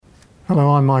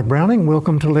Hello, I'm Mike Browning.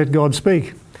 Welcome to Let God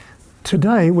Speak.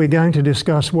 Today we're going to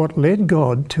discuss what led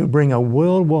God to bring a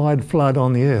worldwide flood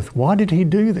on the earth. Why did he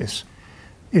do this?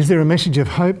 Is there a message of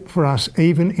hope for us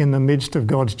even in the midst of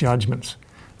God's judgments?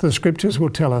 The scriptures will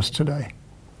tell us today.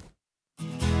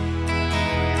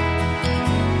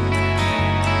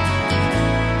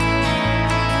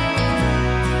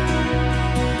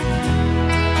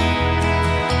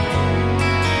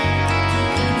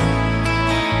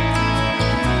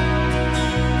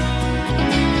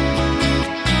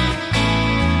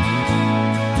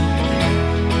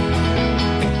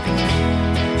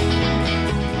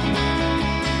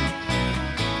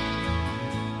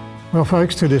 Well,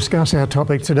 folks, to discuss our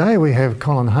topic today, we have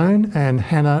Colin Hone and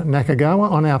Hannah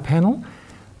Nakagawa on our panel.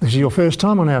 This is your first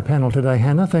time on our panel today,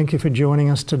 Hannah. Thank you for joining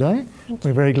us today.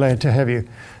 We're very glad to have you.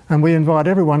 And we invite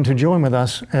everyone to join with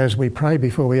us as we pray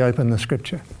before we open the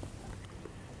scripture.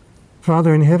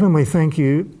 Father in heaven, we thank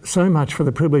you so much for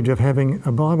the privilege of having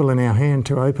a Bible in our hand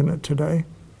to open it today.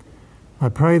 I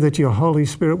pray that your Holy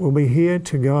Spirit will be here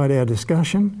to guide our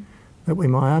discussion, that we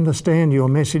might understand your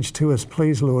message to us,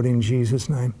 please, Lord, in Jesus'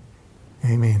 name.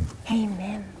 Amen.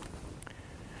 Amen.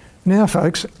 Now,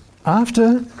 folks,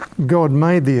 after God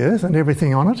made the earth and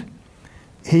everything on it,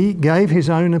 he gave his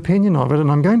own opinion of it.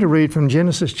 And I'm going to read from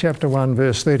Genesis chapter 1,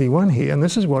 verse 31 here, and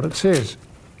this is what it says.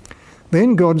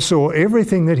 Then God saw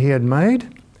everything that he had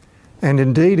made, and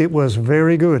indeed it was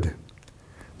very good.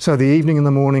 So the evening and the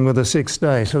morning were the sixth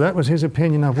day. So that was his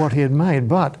opinion of what he had made.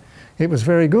 But it was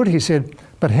very good, he said.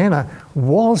 But Hannah,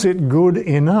 was it good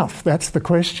enough? That's the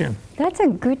question. That's a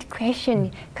good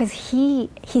question, because he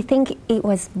think it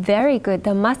was very good.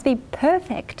 That must be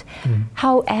perfect.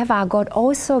 However, God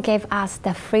also gave us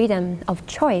the freedom of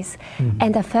choice.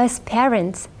 And the first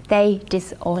parents, they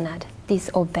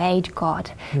disobeyed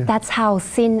God. Yeah. That's how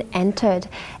sin entered.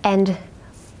 And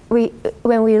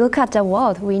when we look at the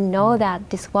world, we know that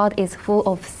this world is full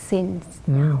of sins.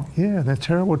 Yeah, that's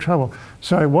terrible trouble.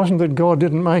 So it wasn't that God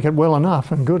didn't make it well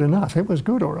enough and good enough. It was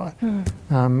good, all right.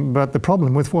 But the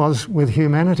problem was with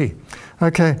humanity.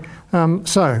 Okay,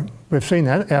 so we've seen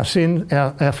that.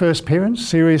 Our first parents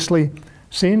seriously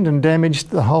sinned and damaged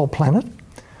the whole planet.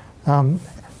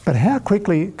 But how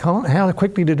quickly, Colin,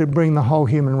 did it bring the whole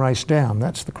human race down?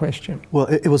 That's the question. Well,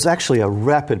 it was actually a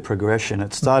rapid progression.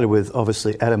 It started with,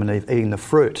 obviously, Adam and Eve eating the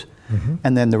fruit.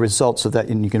 And then the results of that,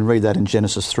 and you can read that in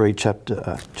Genesis 3,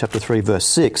 chapter 3, verse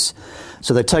 6.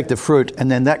 So they take the fruit,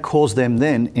 and then that caused them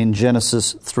then, in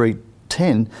Genesis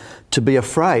 3:10, to be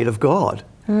afraid of God.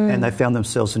 And they found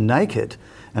themselves naked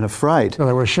and afraid. So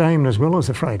they were ashamed as well as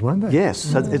afraid, weren't they? Yes.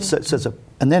 So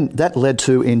and then that led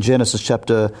to, in Genesis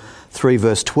chapter 3,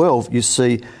 verse 12, you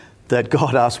see that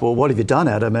God asks, well, what have you done,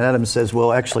 Adam? And Adam says,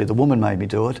 well, actually, the woman made me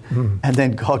do it. And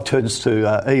then God turns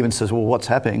to Eve and says, well, what's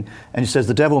happening? And she says,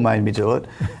 the devil made me do it.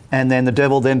 And then the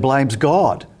devil then blames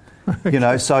God. You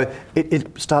know, so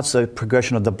it starts the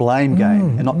progression of the blame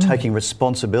game and not taking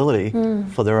responsibility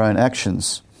for their own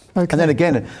actions. Okay. And then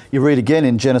again, you read again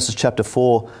in Genesis chapter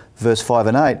 4, verse 5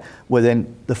 and 8, where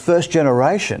then the first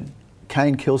generation,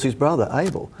 Cain kills his brother,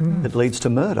 Abel. It leads to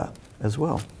murder as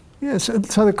well. Yes,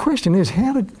 so the question is,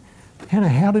 how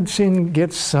did sin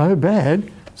get so bad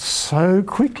so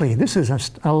quickly? This is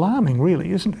alarming,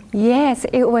 really, isn't it? Yes,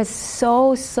 it was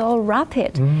so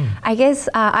rapid. I guess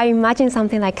I imagine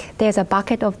something like there's a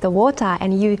bucket of the water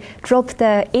and you drop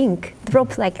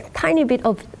like tiny bit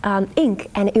of ink,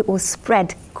 and it will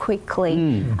spread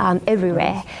quickly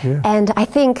everywhere. Yeah. And I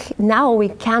think now we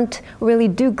can't really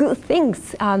do good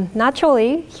things.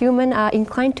 Naturally, humans are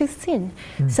inclined to sin.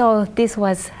 So this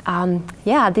was,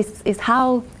 this is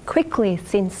how quickly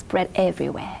sin spread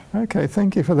everywhere. Okay,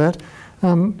 thank you for that.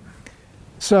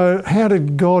 So how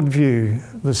did God view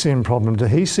the sin problem? Did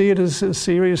he see it as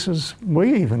serious as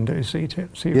we even do see it?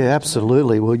 Yeah,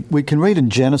 absolutely. Well, we can read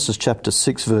in Genesis chapter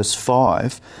 6, verse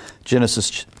 5.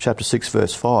 Genesis chapter 6,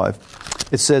 verse 5.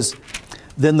 It says,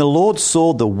 Then the Lord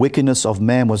saw the wickedness of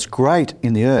man was great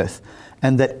in the earth,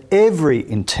 and that every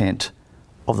intent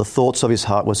of the thoughts of his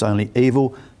heart was only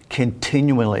evil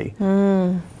continually.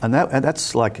 And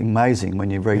that's like amazing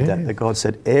when you read that God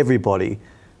said everybody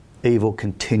evil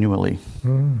continually.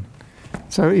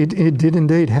 So it did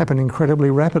indeed happen incredibly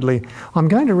rapidly. I'm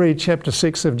going to read chapter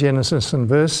 6 of Genesis and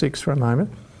verse 6 for a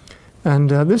moment. And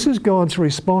this is God's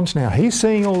response now. He's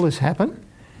seeing all this happen.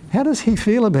 How does he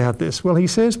feel about this? Well, he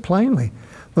says plainly,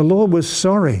 the Lord was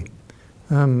sorry.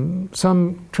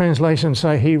 Some translations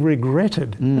say he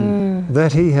regretted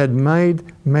that he had made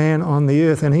man on the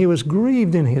earth, and he was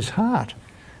grieved in his heart.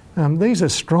 These are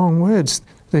strong words,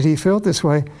 that he felt this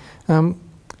way.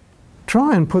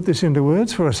 try and put this into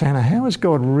words for us, Hannah. How is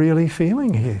God really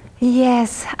feeling here?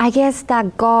 Yes, I guess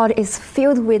that God is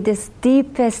filled with this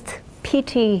deepest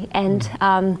pity and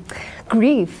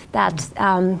grief that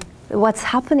what's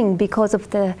happening because of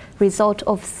the result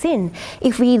of sin.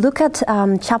 If we look at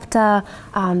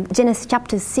Genesis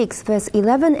chapter 6, verse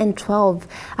 11 and 12,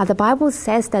 the Bible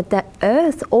says that the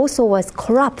earth also was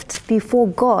corrupt before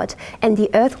God, and the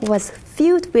earth was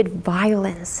filled with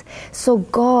violence. So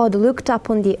God looked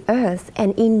upon the earth,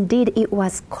 and indeed it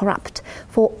was corrupt,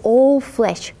 for all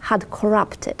flesh had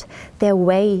corrupted their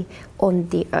way on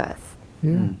the earth.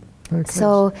 Yeah. Okay.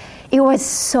 So it was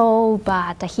so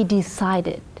bad that he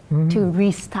decided to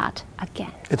restart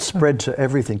again. It spread to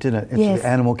everything, didn't it? Into Yes. the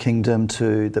animal kingdom,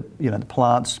 to the the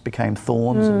plants became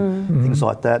thorns and things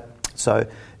like that. So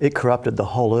it corrupted the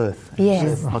whole earth.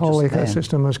 Yes. The Not whole just man.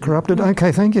 ecosystem was corrupted.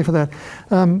 Okay, thank you for that.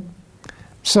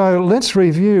 So let's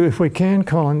review, if we can,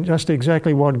 Colin, just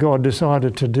exactly what God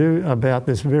decided to do about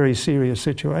this very serious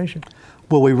situation.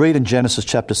 Well, we read in Genesis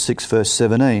chapter 6, verse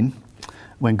 17,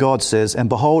 when God says, "And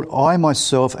behold, I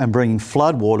myself am bringing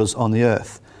flood waters on the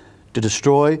earth, to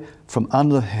destroy from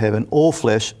under heaven all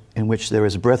flesh in which there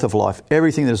is breath of life.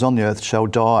 Everything that is on the earth shall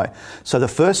die." So the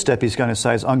first step he's going to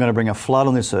say is, I'm going to bring a flood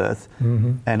on this earth,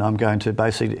 and I'm going to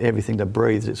basically, everything that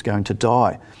breathes is going to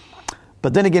die.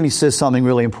 But then again he says something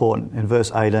really important in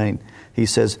verse 18. He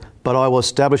says, "But I will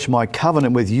establish my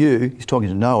covenant with you," he's talking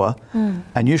to Noah,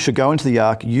 "and you shall go into the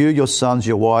ark, you, your sons,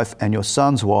 your wife, and your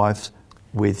sons' wives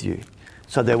with you."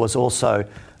 So there was also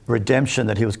redemption,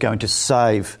 that he was going to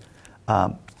save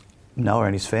Noah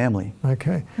and his family.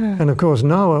 Okay. And of course,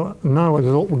 Noah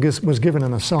was given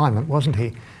an assignment, wasn't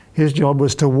he? His job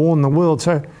was to warn the world.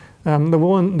 So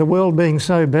the world being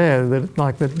so bad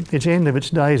that its end of its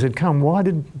days had come, why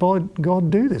did God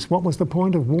do this? What was the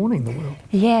point of warning the world?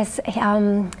 Yes,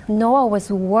 Noah was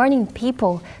warning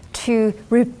people to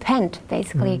repent,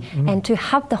 basically, and to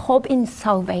have the hope in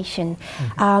salvation.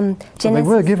 So they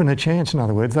were given a chance, in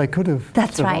other words. They could have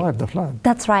survived the flood.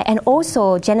 That's right. And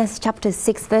also, Genesis chapter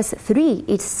 6, verse 3,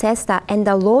 it says that, "And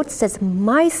the Lord says,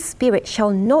 my spirit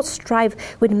shall not strive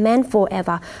with man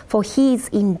forever, for he is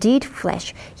indeed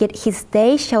flesh, yet his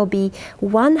days shall be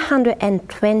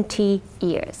 120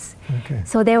 years. Okay.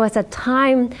 So there was a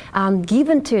time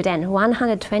given to them,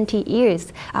 120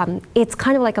 years. It's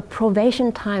kind of like a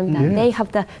probation time that they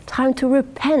have the time to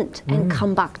repent and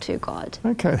come back to God.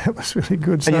 Okay, that was really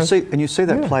good. And So, you see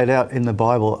that played out in the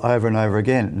Bible over and over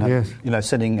again. Yes.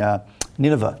 Sending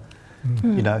Nineveh.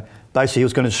 Basically he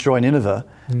was going to destroy Nineveh,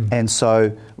 and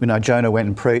so Jonah went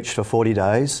and preached for 40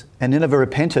 days, and Nineveh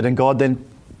repented, and God then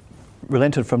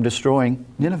relented from destroying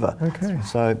Nineveh. Okay.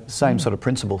 So same sort of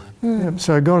principle. yeah,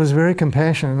 so God is very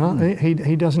compassionate.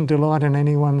 He doesn't delight in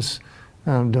anyone's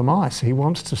demise. He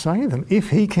wants to save them,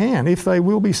 if he can, if they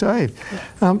will be saved.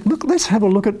 Look, let's have a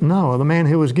look at Noah, the man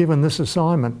who was given this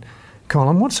assignment.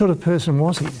 Colin, what sort of person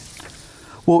was he?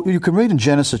 Well, you can read in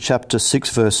Genesis chapter 6,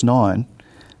 verse 9,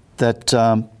 that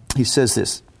he says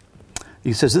this.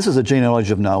 He says, "This is a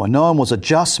genealogy of Noah. Noah was a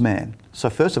just man." So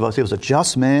first of all, he was a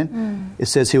just man. It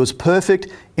says he was perfect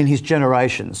in his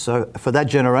generations. So for that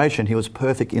generation, he was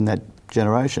perfect in that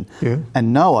generation. Yeah.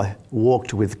 And Noah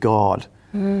walked with God.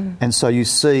 And so you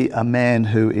see a man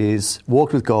who is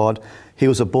walked with God. He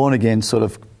was a born-again sort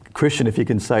of Christian, if you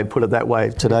can say, put it that way.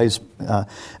 Today's, and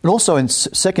also in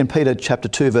 2 Peter chapter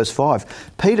 2, verse 5,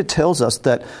 Peter tells us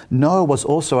that Noah was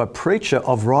also a preacher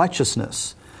of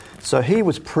righteousness. So he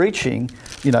was preaching,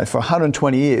 for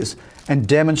 120 years and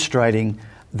demonstrating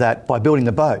that by building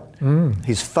the boat,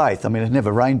 his faith. I mean, it had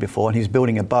never rained before, and he's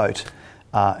building a boat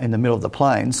in the middle of the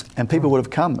plains, and people would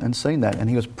have come and seen that, and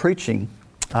he was preaching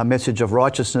a message of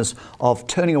righteousness, of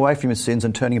turning away from his sins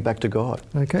and turning it back to God.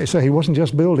 Okay, so he wasn't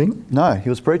just building. No, he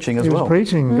was preaching as well. He was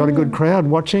preaching, got a good crowd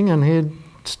watching, and he'd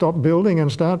stop building and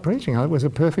start preaching. It was a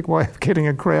perfect way of getting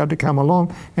a crowd to come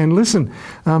along and listen.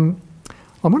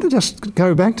 I want to just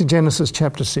go back to Genesis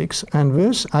chapter 6 and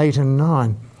verse 8 and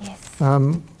 9. Yes.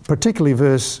 Particularly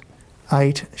verse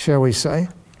 8, shall we say.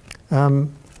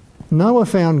 Noah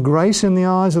found grace in the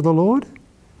eyes of the Lord,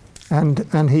 and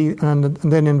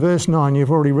then in verse 9,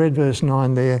 you've already read verse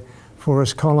 9 there for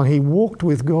us, Colin. He walked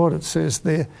with God, it says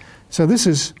there. So this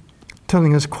is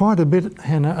telling us quite a bit,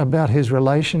 Hannah, about his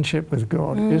relationship with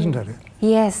God, isn't it?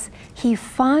 Yes, he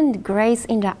found grace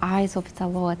in the eyes of the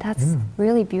Lord. That's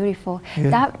really beautiful.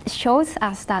 Yeah. That shows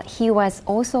us that he was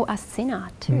also a sinner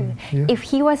too. Yeah. If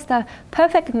he was the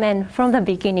perfect man from the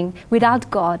beginning without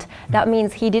God, that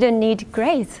means he didn't need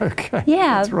grace. Okay,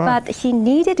 Yeah, that's right. but he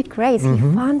needed grace. He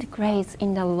found grace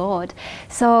in the Lord.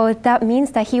 So that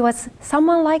means that he was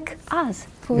someone like us.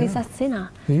 who is a sinner.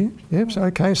 Yeah. Yep.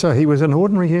 Okay. So he was an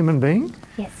ordinary human being,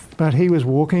 Yes. but he was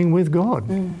walking with God.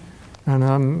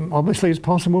 And obviously it's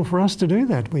possible for us to do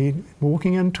that. We're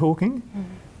walking and talking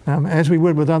as we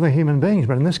would with other human beings,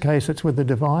 but in this case it's with the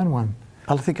Divine One.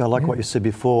 I think I like what you said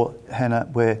before, Hannah,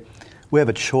 where we have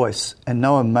a choice, and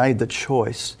Noah made the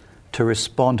choice to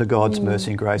respond to God's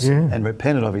mercy and grace and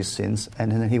repented of his sins, and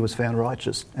then he was found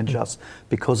righteous and just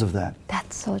because of that.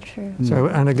 That's so true. So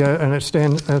it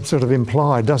stands sort of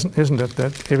implied, isn't it,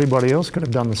 that everybody else could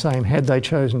have done the same had they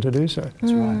chosen to do so.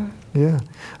 That's right. Yeah.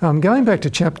 Going back to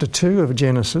chapter 2 of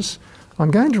Genesis, I'm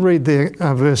going to read there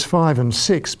verse 5 and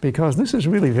 6 because this is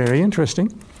really very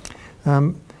interesting.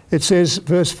 It says,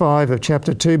 verse 5 of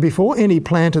chapter 2, before any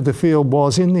plant of the field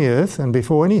was in the earth and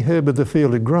before any herb of the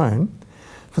field had grown,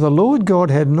 for the Lord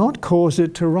God had not caused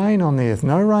it to rain on the earth,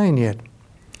 no rain yet.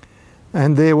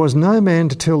 And there was no man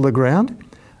to till the ground.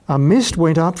 A mist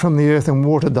went up from the earth and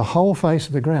watered the whole face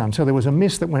of the ground. So there was a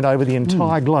mist that went over the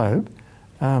entire globe,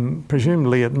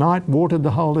 presumably at night, watered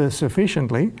the whole earth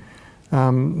sufficiently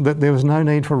that there was no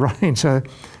need for rain. So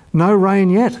no rain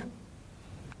yet.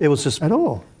 It was just at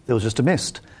all. There was just a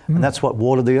mist. And that's what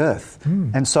watered the earth.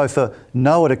 And so for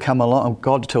Noah to come along,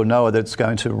 God to tell Noah that it's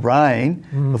going to rain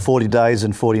for 40 days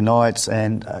and 40 nights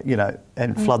and,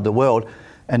 and flood the world.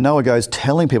 And Noah goes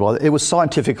telling people, it was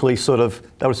scientifically they would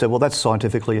have said, well, that's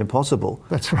scientifically impossible.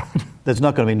 That's right. There's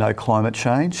not going to be no climate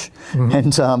change.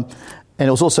 And it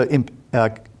was also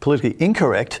politically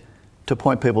incorrect to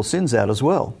point people's sins out as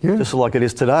well, just like it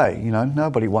is today.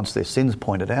 Nobody wants their sins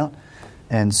pointed out.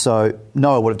 And so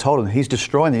Noah would have told him he's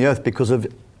destroying the earth because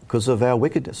of our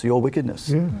wickedness, your wickedness.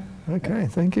 Yeah, okay,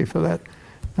 thank you for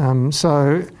that.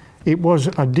 So it was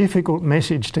a difficult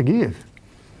message to give.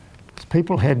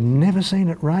 People had never seen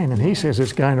it rain, and he says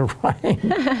it's going to rain.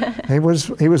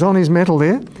 He was on his mettle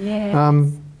there. Yeah.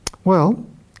 Well,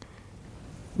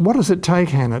 what does it take,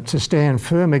 Hannah, to stand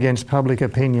firm against public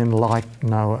opinion like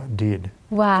Noah did?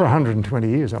 Wow. For 120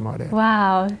 years, I might add.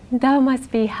 Wow, that must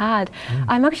be hard.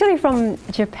 I'm actually from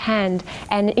Japan,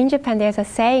 and in Japan there's a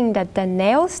saying that the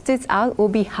nail sticks out will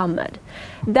be hammered.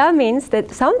 That means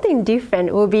that something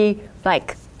different will be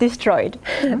destroyed.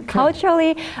 Okay.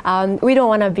 Culturally, we don't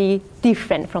want to be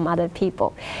different from other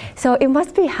people. So it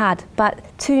must be hard, but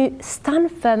to stand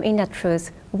firm in the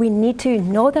truth, we need to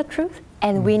know the truth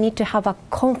and we need to have a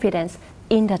confidence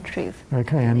in the truth.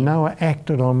 Okay, and Noah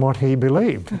acted on what he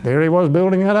believed. There he was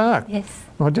building that ark. Yes.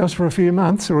 Not just for a few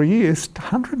months or a year,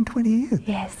 120 years.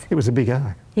 Yes. It was a big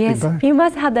ark. Yes, big boat. he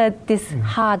must have this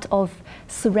heart of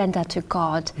surrender to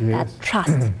God, that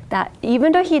trust, that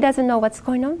even though he doesn't know what's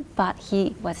going on, but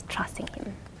he was trusting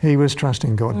him. He was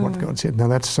trusting God, what God said. Now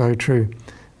that's so true.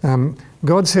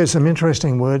 God says some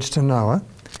interesting words to Noah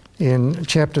in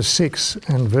chapter 6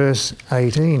 and verse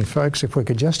 18. Folks, if we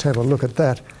could just have a look at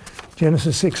that.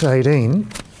 Genesis 6:18,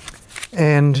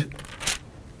 and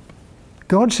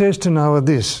God says to Noah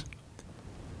this,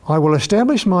 I will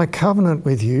establish my covenant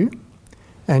with you,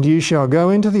 and you shall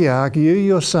go into the ark, you,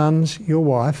 your sons, your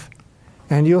wife,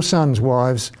 and your sons'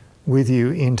 wives with you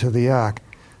into the ark.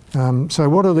 So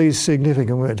what are these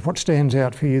significant words? What stands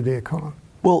out for you there, Colin?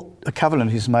 Well, a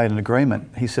covenant is made an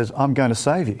agreement. He says, I'm going to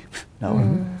save you.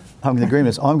 Noah. The agreement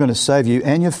is, I'm going to save you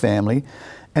and your family.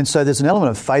 And so there's an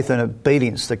element of faith and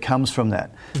obedience that comes from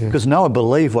that. Because Noah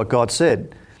believed what God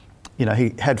said.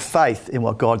 He had faith in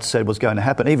what God said was going to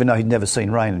happen, even though he'd never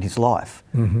seen rain in his life.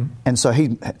 And so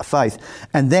he had faith.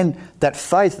 And then that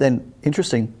faith,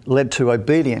 interesting, led to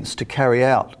obedience to carry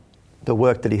out the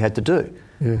work that he had to do.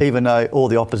 Even though all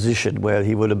the opposition, where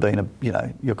he would have been,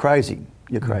 you're crazy.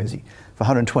 For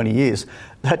 120 years.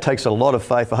 That takes a lot of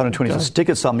faith for 120 years to stick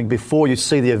at something before you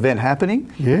see the event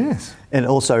happening. Yes. And it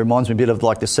also reminds me a bit of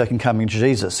the second coming of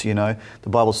Jesus. The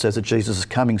Bible says that Jesus is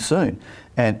coming soon.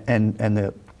 And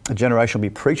the generation will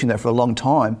be preaching that for a long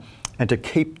time. And to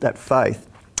keep that faith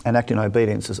and act in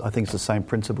obedience, I think it's the same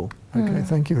principle. Okay,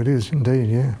 thank you. It is indeed,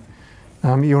 yeah.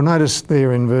 You'll notice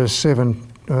there in verse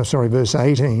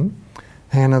 18,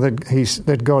 Hannah,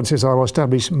 that God says, I will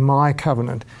establish my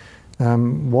covenant.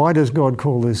 Why does God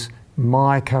call this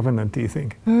my covenant, do you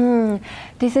think?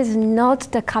 This is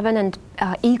not the covenant,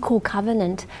 equal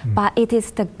covenant, but it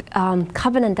is the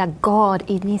covenant that God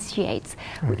initiates.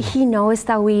 Okay. He knows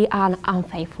that we are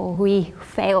unfaithful, we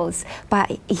fails,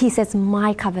 but he says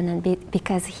my covenant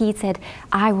because he said,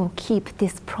 I will keep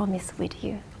this promise with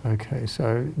you. Okay,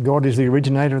 so God is the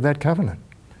originator of that covenant.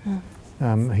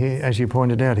 As you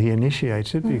pointed out, he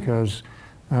initiates it because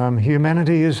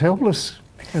humanity is helpless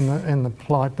in the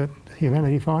plight that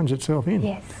humanity finds itself in.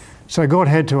 Yes. So God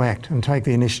had to act and take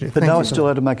the initiative. But Thank Noah you for still that.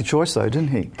 had to make a choice, though, didn't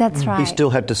he? That's right. He still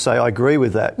had to say, "I agree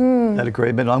with that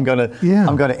agreement. I'm going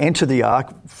to enter the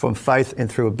ark from faith and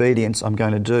through obedience. I'm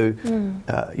going to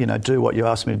do what you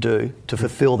asked me to do to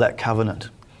fulfil that covenant."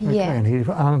 Okay, Yeah.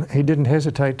 and he didn't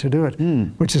hesitate to do it,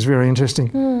 which is very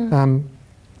interesting.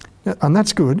 And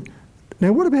that's good.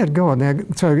 Now, what about God? Now,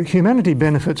 so humanity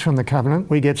benefits from the covenant.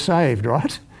 We get saved,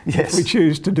 right? Yes. If we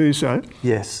choose to do so.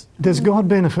 Yes. Does God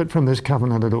benefit from this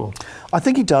covenant at all? I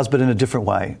think he does, but in a different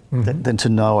way than to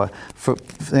Noah. For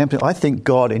example, I think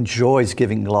God enjoys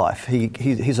giving life.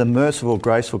 He's a merciful,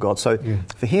 graceful God. So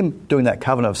for him, doing that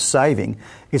covenant of saving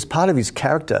is part of his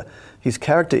character. His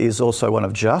character is also one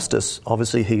of justice.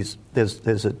 Obviously,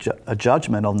 there's a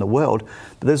judgment on the world,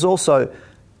 but there's also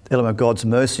the element of God's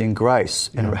mercy and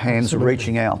grace and hands absolutely.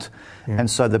 reaching out. Yeah.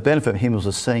 And so the benefit of him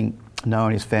was seeing Noah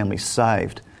and his family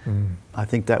saved. I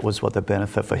think that was what the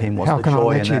benefit for him was. How the can I joy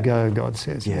let in you that. go, God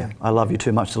says. Yeah, I love you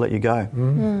too much to let you go.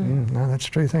 No, that's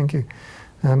true, thank you.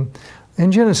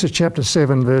 In Genesis chapter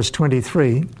 7, verse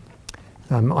 23,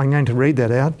 I'm going to read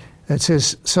that out. It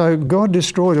says, "So God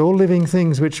destroyed all living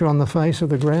things which are on the face of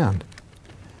the ground.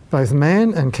 Both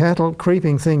man and cattle,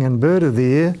 creeping thing and bird of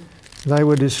the air, they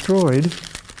were destroyed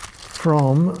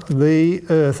from the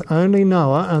earth. Only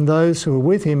Noah and those who were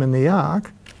with him in the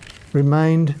ark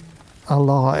remained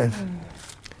alive."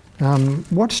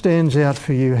 What stands out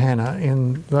for you, Hannah,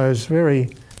 in those very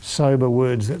sober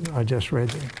words that I just read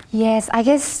there? Yes, I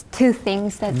guess two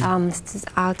things that stood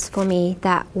out for me.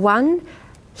 That one,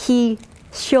 he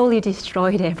surely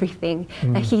destroyed everything.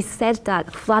 That he said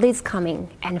that flood is coming,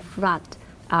 and flood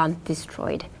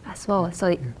destroyed as well.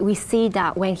 So we see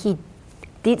that when he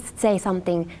did say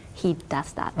something, he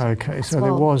does that. Okay, as so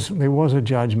well. there was a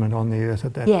judgment on the earth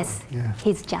at that Yes, time. Yeah.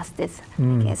 his justice,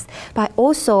 I guess. But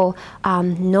also,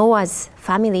 Noah's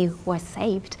family was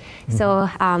saved. So,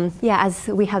 as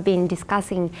we have been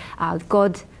discussing,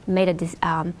 God made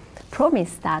a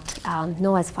promise that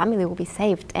Noah's family will be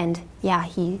saved, and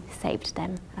he saved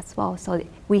them as well. So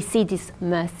we see this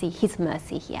mercy, his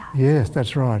mercy here. Yes,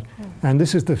 that's right. And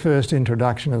this is the first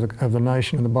introduction of the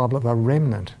nation in the Bible of a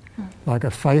remnant, like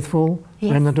a faithful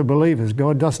remnant of believers.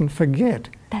 God doesn't forget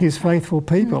his faithful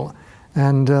people.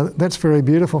 And that's very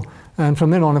beautiful. And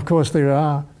from then on, of course, there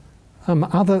are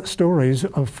other stories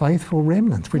of faithful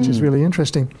remnants, which is really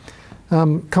interesting.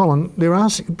 Colin,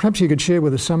 perhaps you could share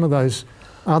with us some of those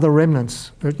other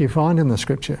remnants that you find in the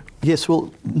Scripture. Yes,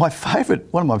 well, one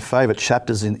of my favourite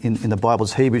chapters in the Bible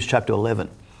is Hebrews chapter 11.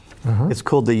 It's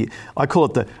called I call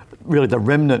it the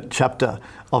remnant chapter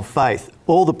of faith.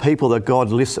 All the people that God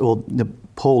lists, or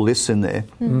Paul lists in there,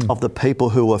 of the people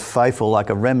who were faithful, like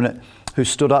a remnant who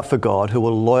stood up for God, who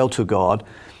were loyal to God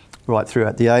right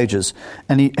throughout the ages.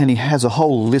 And he has a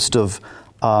whole list of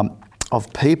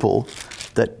people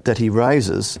that he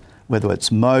raises, whether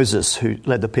it's Moses, who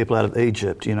led the people out of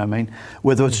Egypt, you know what I mean?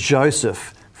 Whether it's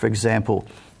Joseph, for example,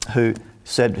 who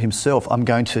said himself,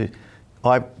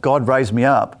 God raised me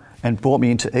up and brought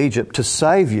me into Egypt to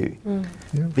save you.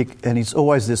 And it's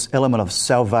always this element of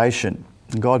salvation.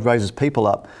 And God raises people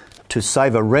up to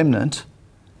save a remnant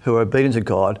who are obedient to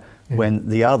God when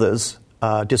the others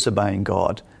are disobeying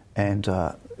God. And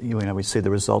we see the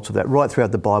results of that. Right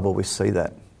throughout the Bible we see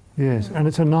that. Yes, and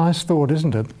it's a nice thought,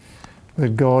 isn't it?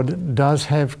 That God does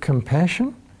have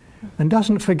compassion and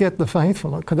doesn't forget the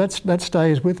faithful. Because that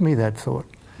stays with me, that thought.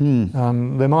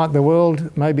 The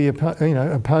world may be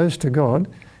opposed to God,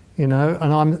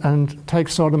 and take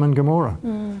Sodom and Gomorrah.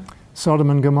 Sodom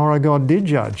and Gomorrah, God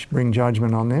did bring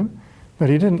judgment on them, but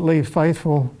he didn't leave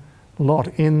faithful Lot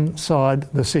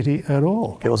inside the city at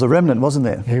all. There was a remnant, wasn't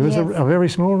there? He was a very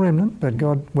small remnant, but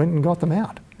God went and got them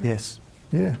out. Yes.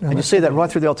 Yeah, and you see that right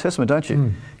through the Old Testament, don't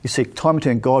you? You see time and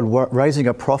time God raising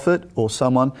a prophet or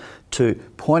someone to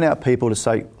point out people to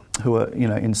say who are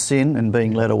in sin and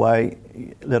being led away,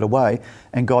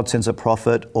 and God sends a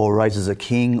prophet or raises a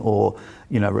king or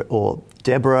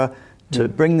Deborah to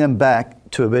bring them back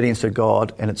to obedience to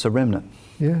God, and it's a remnant.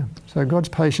 Yeah, so God's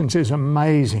patience is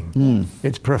amazing.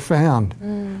 It's profound.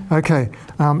 Okay,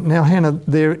 now Hannah,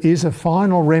 there is a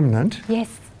final remnant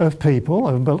of people,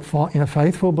 of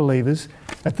faithful believers,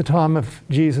 at the time of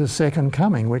Jesus' second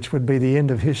coming, which would be the end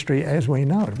of history as we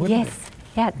know it, wouldn't it?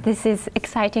 Yeah, this is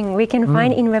exciting. We can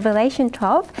find in Revelation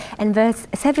 12 and verse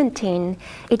 17,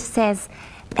 it says,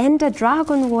 "And the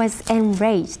dragon was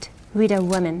enraged with a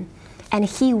woman, and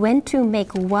he went to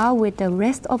make war with the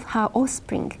rest of her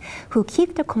offspring, who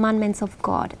keep the commandments of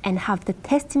God and have the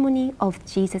testimony of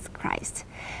Jesus Christ."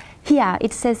 Here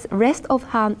it says rest of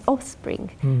her offspring.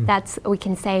 That's, we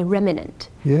can say, remnant.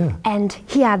 Yeah. And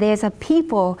here there's a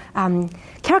people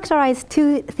characterized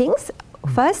two things.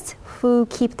 first, who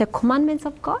keep the commandments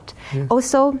of God,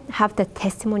 also have the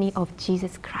testimony of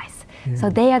Jesus Christ. So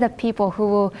they are the people who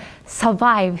will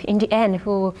survive in the end,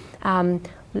 who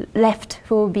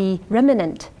who will be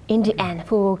remnant in the end,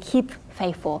 who will keep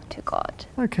faithful to God.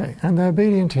 Okay, and they're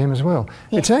obedient to him as well.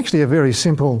 Yes. It's actually a very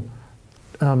simple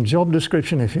job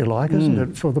description, if you like, isn't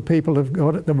it, for the people of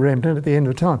God at the remnant at the end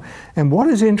of time. And what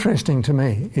is interesting to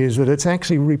me is that it's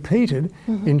actually repeated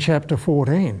in chapter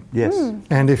 14. Yes.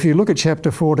 And if you look at chapter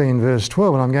 14, verse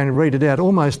 12, and I'm going to read it out,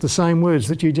 almost the same words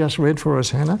that you just read for us,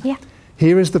 Hannah. Yeah.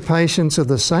 Here is the patience of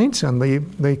the saints, and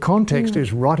the context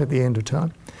is right at the end of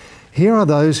time. Here are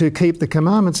those who keep the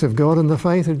commandments of God and the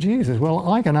faith of Jesus. Well,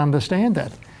 I can understand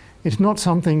that. It's not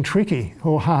something tricky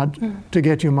or hard to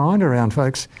get your mind around,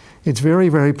 folks. It's very,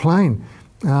 very plain.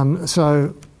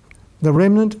 So the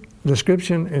remnant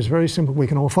description is very simple. We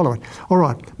can all follow it. All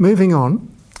right, moving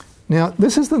on. Now,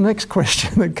 this is the next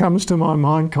question that comes to my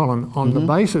mind, Colin, on the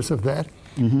basis of that.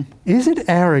 Is it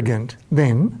arrogant,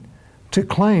 then, to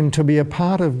claim to be a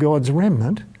part of God's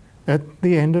remnant at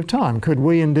the end of time? Could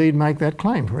we indeed make that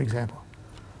claim, for example?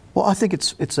 Well, I think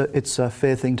it's a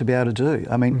fair thing to be able to do.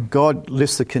 I mean, God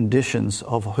lists the conditions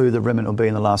of who the remnant will be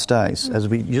in the last days. As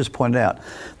you just pointed out,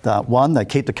 one, they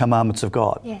keep the commandments of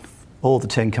God. Yes. All the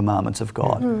 10 commandments of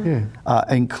God,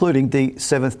 including the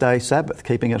seventh-day Sabbath,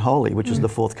 keeping it holy, which is the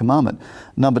fourth commandment.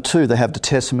 Number two, they have the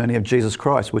testimony of Jesus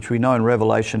Christ, which we know in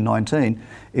Revelation 19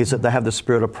 is that they have the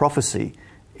spirit of prophecy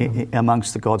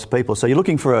amongst the God's people. So you're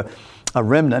looking for a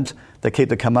remnant that keep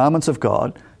the commandments of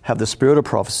God, have the spirit of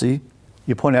prophecy.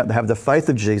 You point out they have the faith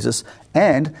of Jesus,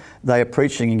 and they are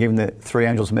preaching and giving the three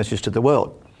angels' message to the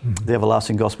world, the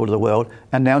everlasting gospel to the world,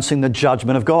 announcing the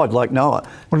judgment of God, like Noah.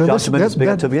 Well, judgment is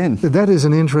begun to begin. That is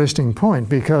an interesting point,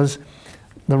 because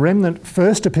the remnant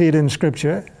first appeared in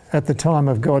Scripture at the time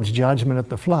of God's judgment at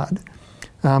the flood.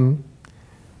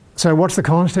 So what's the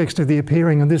context of the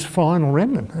appearing of this final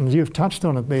remnant? And you've touched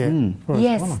on it there. For us,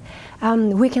 Yes,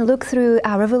 we can look through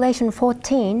Revelation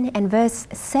 14 and verse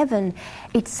 7.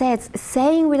 It says,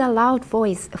 saying with a loud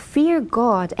voice, fear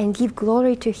God and give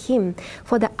glory to him,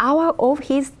 for the hour of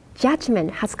his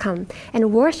judgment has come,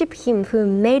 and worship him who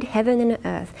made heaven and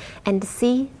earth and the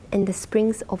sea and the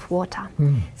springs of water.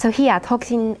 So here,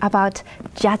 talking about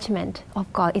judgment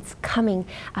of God, it's coming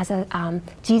as a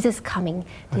Jesus coming.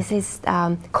 This is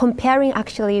comparing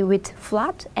actually with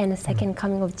flood and the second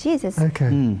coming of Jesus.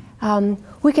 Okay.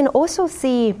 We can also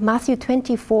see Matthew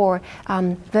 24,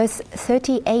 verse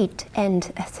 38 and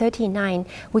 39.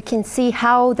 We can see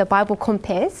how the Bible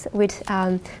compares with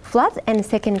flood and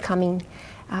second coming.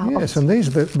 Yes, and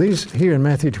these here in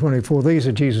Matthew 24, these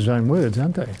are Jesus' own words,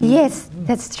 aren't they? Yes,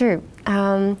 that's true.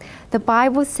 The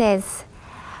Bible says,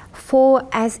 for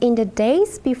as in the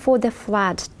days before the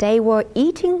flood, they were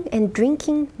eating and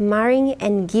drinking, marrying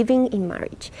and giving in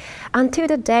marriage, until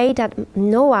the day that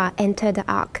Noah entered the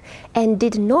ark, and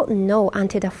did not know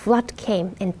until the flood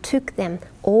came and took them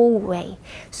all away.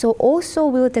 So also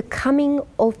will the coming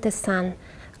of the Son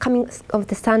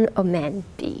of Man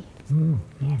be.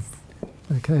 Yes.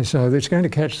 Okay, so it's going to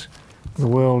catch the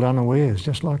world unawares,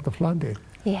 just like the flood did.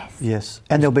 Yes. Yes.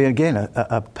 And there'll be, again,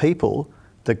 a people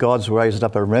that God's raised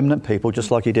up, a remnant people, just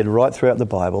like he did right throughout the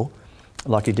Bible,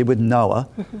 like he did with Noah,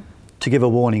 to give a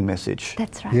warning message.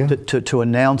 That's right. Yeah. To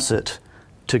announce it,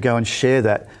 to go and share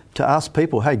that, to ask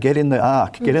people, hey, get in the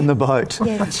ark, get in the boat,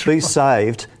 Yes. be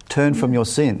saved, turn from your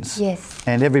sins. Yes.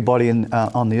 And everybody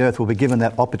on the earth will be given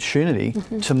that opportunity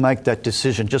to make that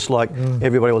decision, just like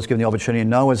everybody was given the opportunity in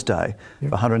Noah's day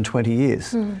for 120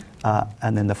 years.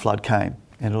 And then the flood came.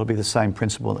 And it'll be the same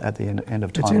principle at the end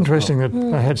of time. It's interesting that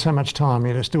they had so much time,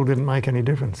 yet it still didn't make any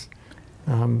difference.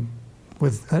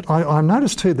 I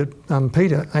noticed too that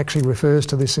Peter actually refers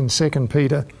to this in 2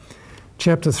 Peter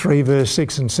chapter 3, verse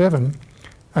 6 and 7.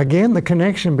 Again, the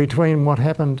connection between what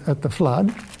happened at the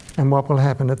flood and what will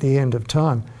happen at the end of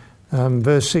time.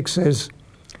 Verse 6 says,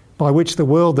 by which the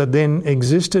world that then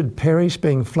existed perished,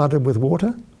 being flooded with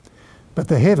water. But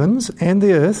the heavens and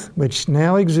the earth, which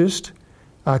now exist,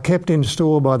 are kept in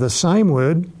store by the same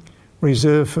word,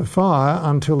 reserved for fire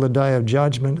until the day of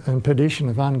judgment and perdition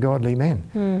of ungodly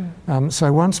men.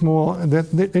 So once more,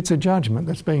 it's a judgment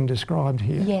that's being described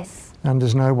here. Yes. And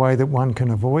there's no way that one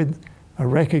can avoid a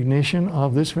recognition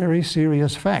of this very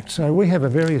serious fact. So we have a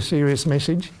very serious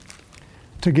message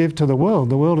to give to the world.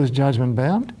 The world is judgment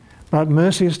bound, but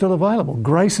mercy is still available.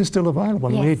 Grace is still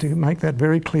available. Yes. We need to make that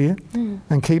very clear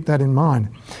and keep that in mind.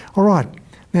 All right.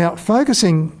 Now,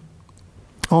 focusing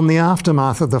on the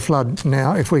aftermath of the flood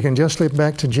now, if we can just slip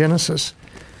back to Genesis.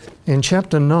 In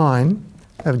chapter 9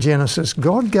 of Genesis,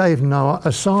 God gave Noah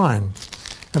a sign,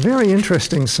 a very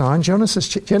interesting sign.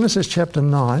 Genesis chapter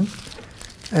 9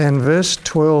 and verse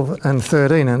 12 and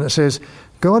 13, and it says,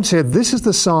 God said, "This is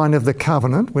the sign of the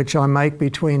covenant which I make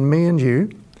between me and you,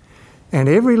 and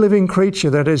every living creature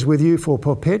that is with you for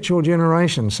perpetual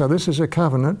generations." So this is a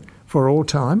covenant for all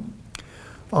time.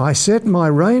 "I set my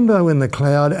rainbow in the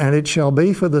cloud, and it shall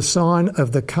be for the sign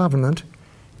of the covenant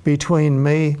between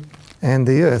me and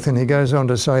the earth." And he goes on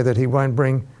to say that he won't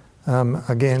bring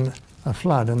again a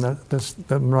flood, and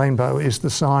the rainbow is the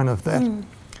sign of that.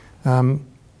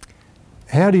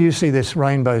 How do you see this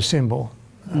rainbow symbol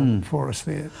for us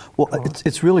there? Well,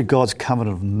 it's really God's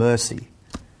covenant of mercy.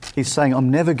 He's saying,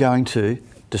 I'm never going to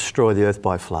destroy the earth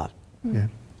by flood. Yeah.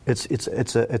 It's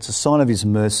a sign of his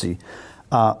mercy.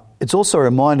 It's also a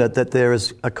reminder that there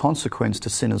is a consequence to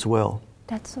sin as well.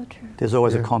 That's so true. There's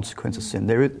always a consequence of sin.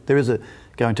 There is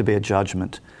going to be a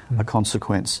judgment, a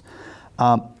consequence.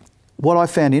 What I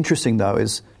found interesting, though,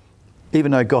 is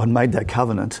even though God made that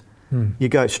covenant, you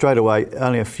go straight away,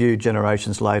 only a few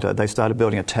generations later, they started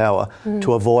building a tower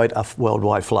to avoid a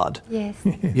worldwide flood. Yes.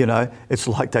 You know, it's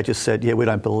like they just said, we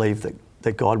don't believe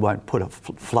that God won't put a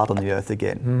flood on the earth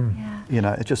again. Yeah. You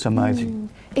know, it's just amazing.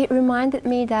 It reminded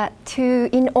me that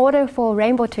in order for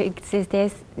rainbow to exist, there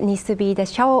needs to be the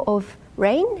shower of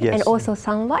rain and also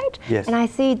sunlight. Yes. And I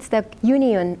see it's the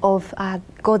union of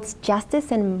God's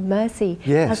justice and mercy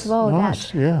as well.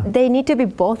 Nice, They need to be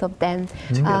both of them.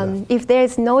 If there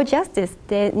is no justice,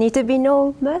 there need to be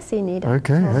no mercy neither.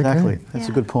 Okay, Exactly. That's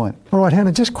a good point. All right,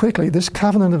 Hannah, just quickly, this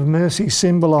covenant of mercy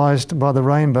symbolised by the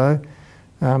rainbow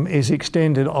is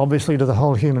extended obviously to the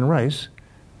whole human race.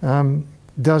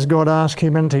 Does God ask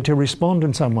humanity to respond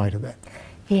in some way to that?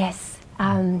 Yes.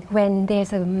 When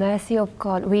there's a mercy of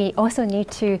God, we also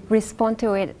need to respond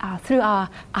to it through our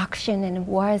action and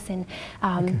words, and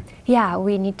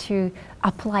we need to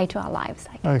apply to our lives.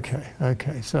 Okay.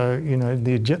 So, you know,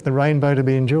 the rainbow to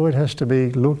be enjoyed has to be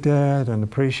looked at and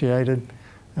appreciated,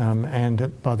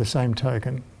 and by the same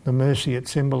token, the mercy it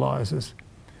symbolises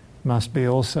must be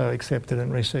also accepted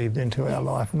and received into our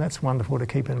life, and that's wonderful to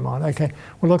keep in mind. Okay,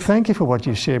 well, look, thank you for what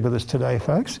you shared with us today,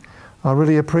 folks. I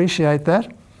really appreciate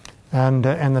that. And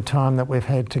the time that we've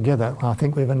had together. I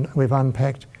think we've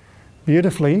unpacked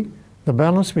beautifully the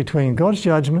balance between God's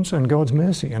judgments and God's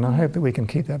mercy, and I hope that we can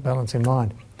keep that balance in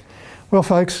mind. Well,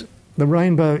 folks, the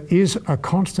rainbow is a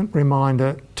constant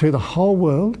reminder to the whole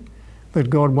world that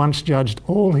God once judged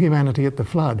all humanity at the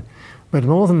flood. But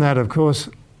more than that, of course,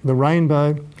 the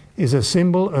rainbow is a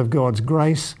symbol of God's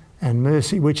grace and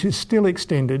mercy, which is still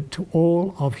extended to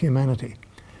all of humanity.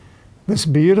 This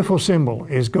beautiful symbol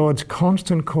is God's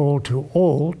constant call to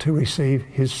all to receive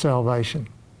his salvation.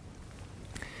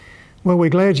 Well, we're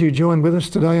glad you joined with us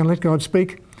today on Let God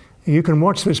Speak. You can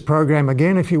watch this program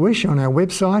again if you wish on our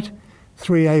website,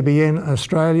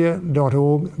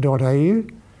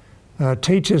 3abnaustralia.org.au.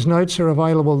 Teachers' notes are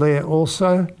available there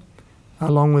also,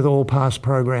 along with all past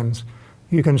programs.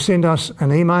 You can send us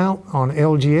an email on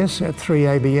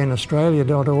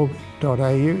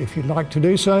lgs@3abnaustralia.org.au if you'd like to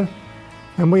do so.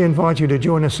 And we invite you to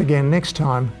join us again next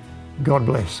time. God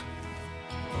bless.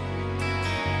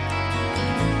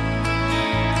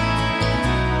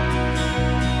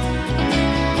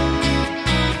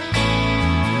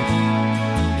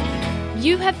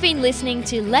 You have been listening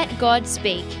to Let God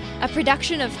Speak, a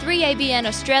production of 3ABN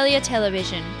Australia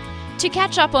Television. To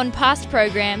catch up on past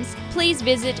programs, please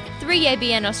visit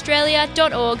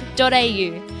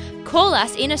 3abnaustralia.org.au. Call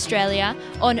us in Australia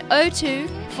on 02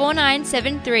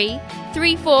 4973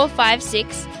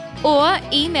 3456 or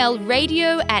email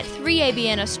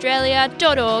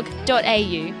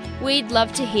radio@3abnaustralia.org.au. We'd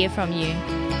love to hear from you.